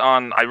Betsy's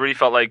on, I really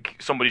felt like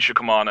somebody should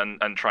come on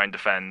and try and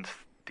defend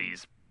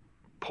these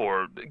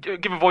poor...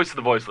 Give a voice to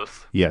the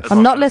voiceless. Yes.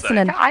 I'm not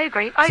listening. I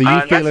agree. So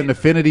you feel an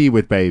affinity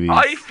with babies?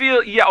 I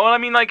feel... Yeah, well, I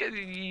mean, like,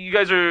 you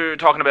guys are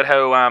talking about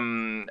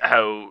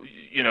how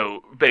you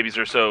know, babies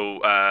are so,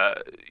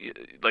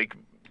 like...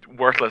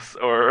 worthless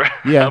or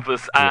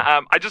helpless.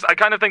 I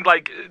kind of think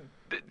like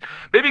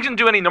baby can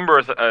do any number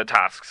of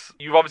tasks.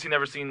 You've obviously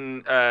never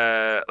seen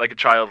like a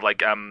child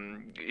like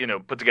you know,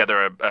 put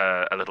together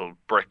a little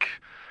brick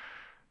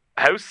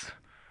house.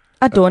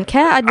 I don't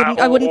care.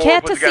 I wouldn't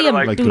care to see him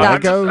like do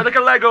Lego? that. Like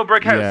a Lego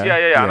brick house. Yeah.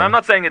 And I'm Yeah.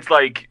 not saying it's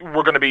like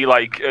we're going to be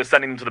like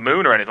sending them to the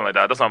moon or anything like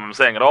that. That's not what I'm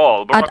saying at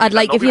all. But I'd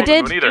like if you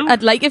did.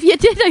 I'd like if you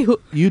did.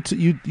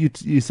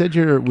 You said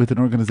you're with an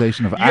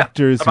organisation of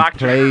actors of who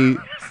actors.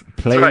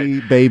 play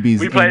Right. babies.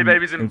 We play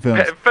babies in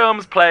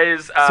films,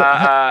 plays,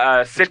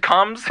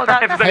 sitcoms.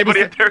 If there's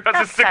anybody out there who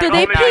has a sitcom, Do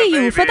they pay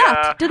you for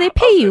that? Do they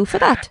pay you for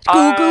that?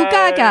 Goo goo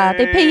gaga.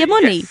 They pay you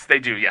money. Yes, they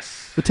do.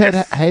 Yes. But Ted,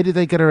 how did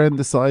they get around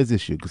the size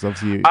issue? Because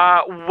obviously,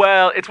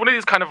 well, it's one of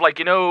these kind of like,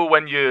 you know,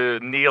 when you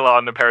kneel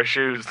on a pair of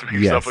shoes to make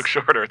yourself look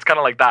shorter. It's kind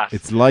of like that.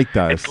 It's like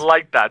that. It's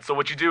like that. So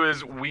what you do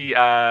is we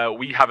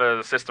have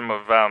a system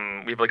of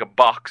we have like a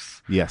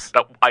box. Yes.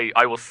 That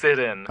I will sit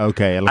in.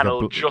 Okay. And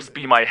it'll just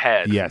be my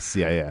head. Yes.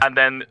 Yeah. And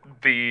then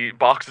the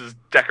box is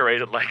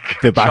decorated like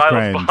The a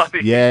background. child's body.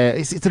 Yeah.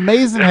 It's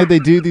amazing how they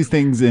do these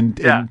things in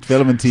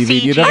film and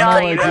TV. You don't know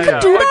CGI. idea. I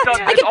could do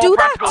that. I could do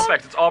that. Practical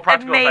effects. It's all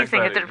practical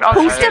amazing. effects.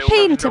 Poster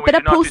paint, a bit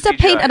of poster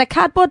paint and a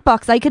cardboard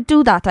box. I could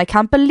do that. I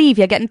can't believe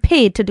you're getting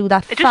paid to do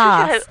that it just shows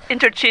you how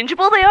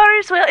interchangeable they are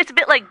as well. It's a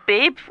bit like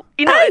Babe.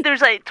 You know,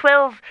 there's like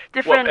 12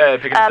 different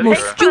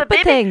most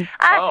stupid thing.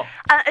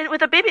 And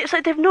with a baby, it's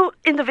like they've no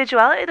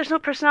individuality. There's no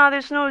personality.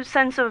 There's no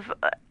sense of,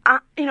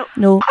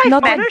 not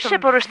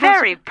ownership or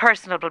very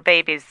personable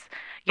babies.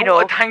 You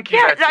know, thank you.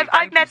 Yeah,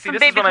 I've met some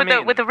babies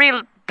with a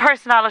real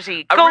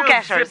personality,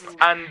 go-getters,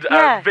 and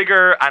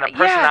vigor and a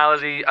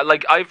personality.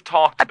 Like I've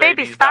talked to a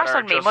baby spat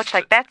on me, much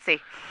like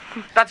Betsy.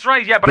 That's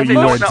right, yeah, but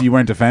you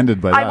weren't offended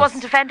by that. I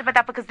wasn't offended by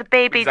that because the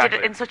baby did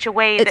it in such a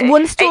way. It's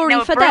one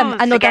story for them,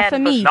 another for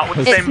me.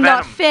 It's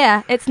not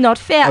fair. It's not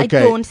fair. Okay.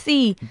 I don't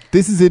see.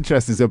 This is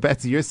interesting. So,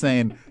 Betsy, you're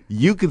saying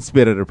you can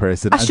spit at a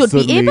person. I should be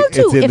able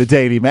to. It's in the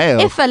Daily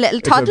Mail. If a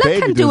little toddler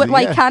can do it,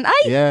 why can't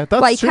I? Yeah,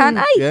 that's why true. Can't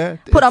I? Yeah,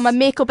 put on my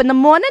makeup in the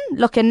morning,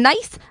 looking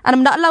nice, and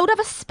I'm not allowed to have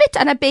a spit,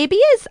 and a baby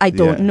is. I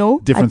don't know.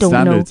 Different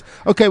standards.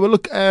 Okay, well,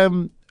 look,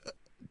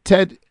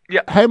 Ted.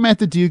 Yeah. How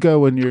method do you go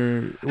when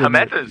you're... How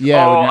method?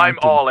 Yeah, I'm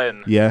all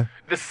in. Yeah.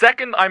 The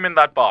second I'm in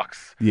that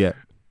box, yeah,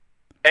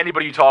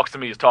 anybody who talks to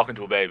me is talking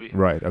to a baby.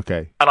 Right,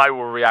 okay. And I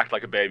will react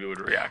like a baby would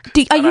react.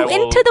 Are you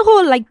into the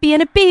whole, like,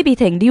 being a baby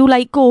thing? Do you,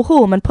 like, go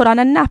home and put on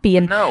a nappy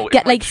and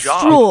get, like,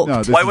 stroked?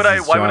 No, why would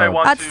I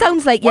want that to... That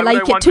sounds like you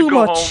like it too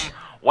much.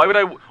 Why would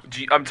I...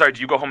 I'm sorry,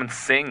 do you go home and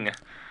sing?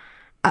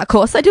 Of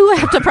course I do. I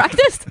have to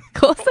practice. Of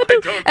course I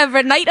do.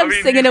 Every night I'm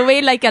singing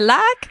away like a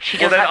lark.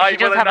 I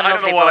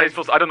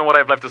don't know what I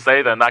have left to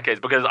say then in that case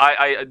because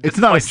it's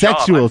not a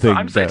sexual thing.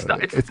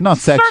 It's not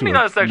sexual. Certainly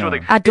not a sexual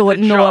thing. I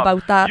don't know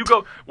about that. You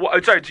go.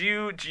 Sorry. Do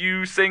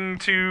you sing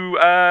to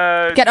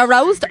get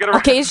aroused?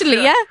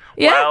 Occasionally, yeah.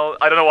 Well,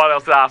 I don't know what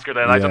else to ask her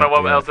then. I don't know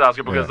what else to ask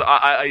her because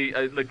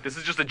I like this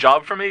is just a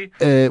job for me.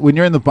 When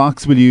you're in the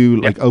box, will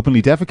you like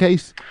openly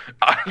defecate?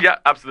 Yeah,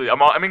 absolutely.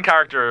 I'm in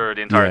character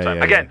the entire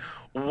time. Again.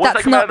 Once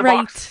I come out of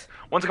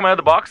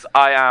the box,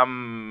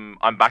 I'm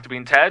back to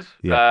being Ted.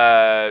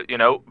 Man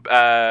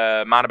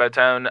about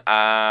town,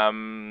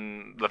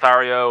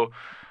 Lothario,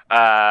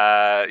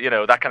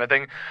 that kind of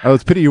thing. Oh,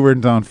 it's pity you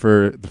weren't on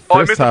for the first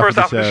I missed the first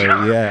half of the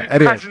show. Yeah.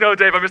 Anyway. As you know,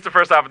 Dave, I missed the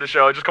first half of the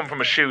show. I just come from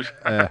a shoot.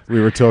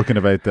 We were talking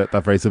about that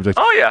very subject.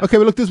 Oh yeah. Okay,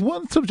 well look, there's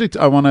one subject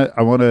I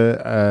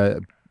wanna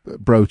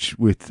broach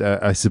with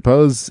I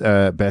suppose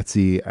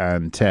Betsy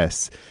and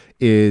Tess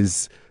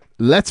is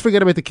let's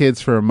forget about the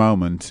kids for a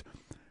moment.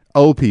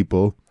 Old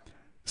people,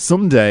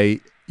 someday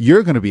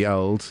you're going to be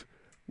old.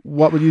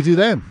 What will you do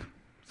then?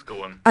 Let's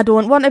go on. I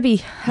don't want to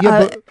be.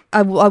 Yeah,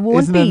 I won't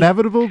isn't be. Isn't it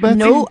inevitable, Betsy?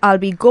 No, I'll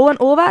be going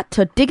over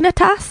to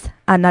Dignitas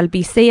and I'll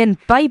be saying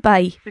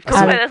bye-bye. We've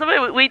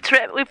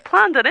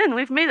planned it in.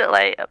 We've made it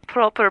like a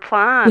proper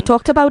plan. We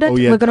talked about it. Oh,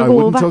 yeah. We're going to go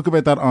over. I wouldn't talk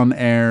about that on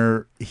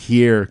air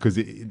here because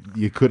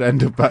you could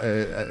end up...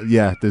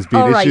 there's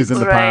been issues in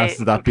the past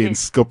of that being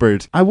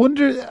scuppered. I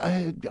wonder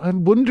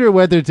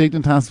whether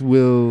Dignitas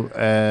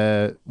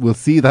will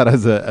see that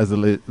as a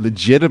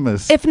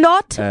legitimate... If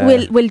not,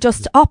 we'll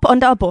just up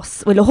under a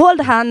bus. We'll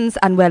hold hands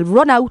and we'll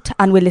run out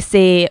and we'll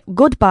say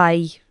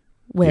goodbye,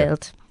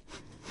 world.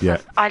 Yeah.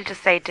 I'll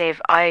just say,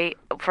 Dave, I,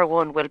 for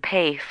one, will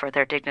pay for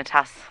their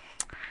Dignitas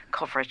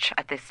coverage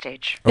at this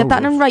stage. Get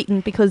that in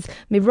writing because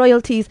my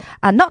royalties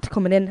are not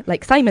coming in,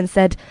 like Simon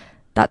said,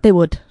 that they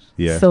would.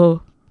 Yeah.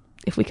 So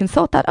if we can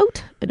sort that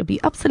out, it'll be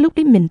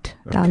absolutely mint,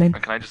 darling.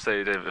 Can I just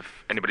say, Dave,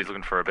 if anybody's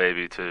looking for a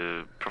baby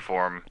to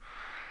perform...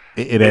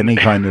 In any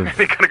kind of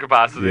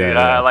capacity,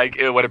 like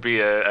would it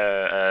be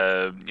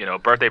a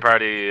birthday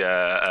party?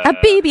 A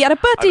baby at a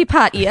birthday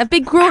party, a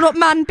big grown-up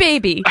man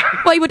baby.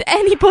 Why would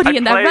anybody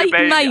in their right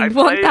mind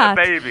want that?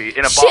 A baby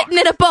in a shitting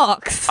in a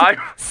box,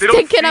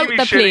 stinking out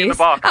the place.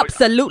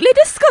 Absolutely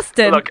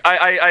disgusting. Look,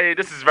 I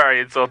this is very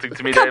insulting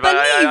to me, Dave. Can't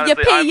believe you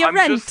pay your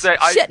rent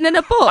shitting in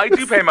a box. I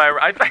do pay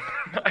my.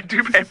 I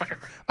do pay my.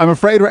 I'm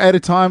afraid we're out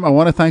of time. I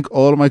want to thank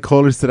all of my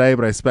callers today,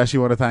 but I especially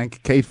want to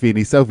thank Kate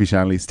Feeney, Sophie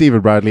Shanley,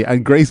 Stephen Bradley,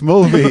 and Grace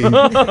Mulvey.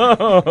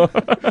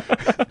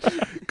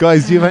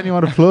 Guys, do you have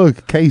anyone to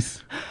plug?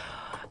 Kate?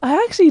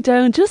 I actually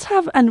don't. Just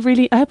have, and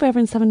really, I hope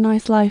everyone's having a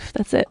nice life.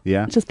 That's it.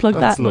 Yeah. Just plug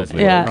that's that.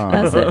 Lovely. Yeah,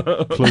 that's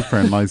it. Plug for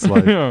a nice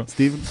life.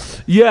 Stephen?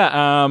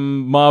 Yeah,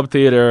 Mob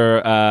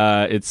Theatre.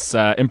 It's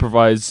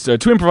improvised,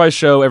 two improvised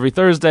show every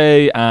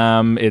Thursday.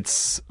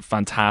 It's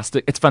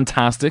fantastic. It's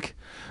fantastic.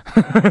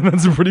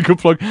 That's a pretty good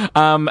plug.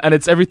 And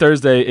it's every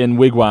Thursday in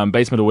Wigwam,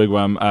 basement of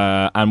Wigwam.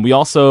 And we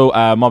also,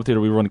 Mob Theatre,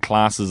 we run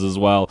classes as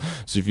well.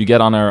 So if you get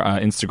on our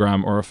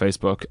Instagram or our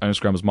Facebook, our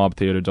Instagram is Mob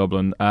Theatre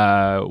Dublin,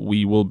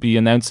 we will be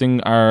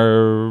announcing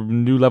our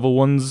new level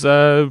ones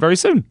very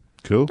soon.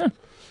 Cool. Yeah.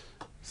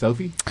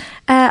 Sophie?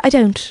 I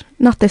don't.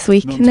 Not this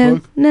week. No.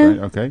 Right,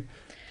 okay.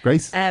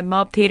 Grace?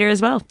 Mob Theatre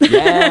as well.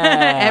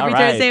 Yeah. Every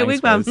Thursday at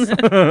Wigwam.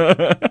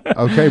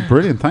 Okay,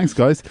 brilliant. Thanks,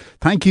 guys.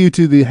 Thank you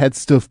to the Head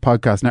Stuff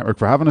Podcast Network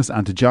for having us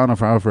and to John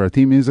O'Farrell for our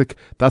theme music.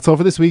 That's all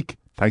for this week.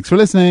 Thanks for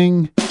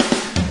listening.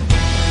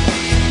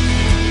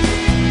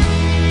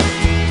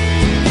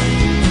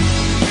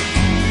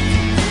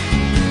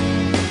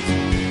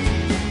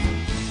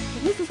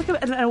 This is like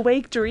a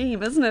awake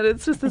dream, isn't it?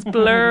 It's just this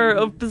blur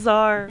of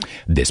bizarre.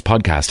 This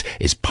podcast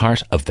is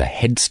part of the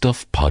Head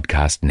Stuff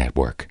Podcast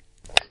Network.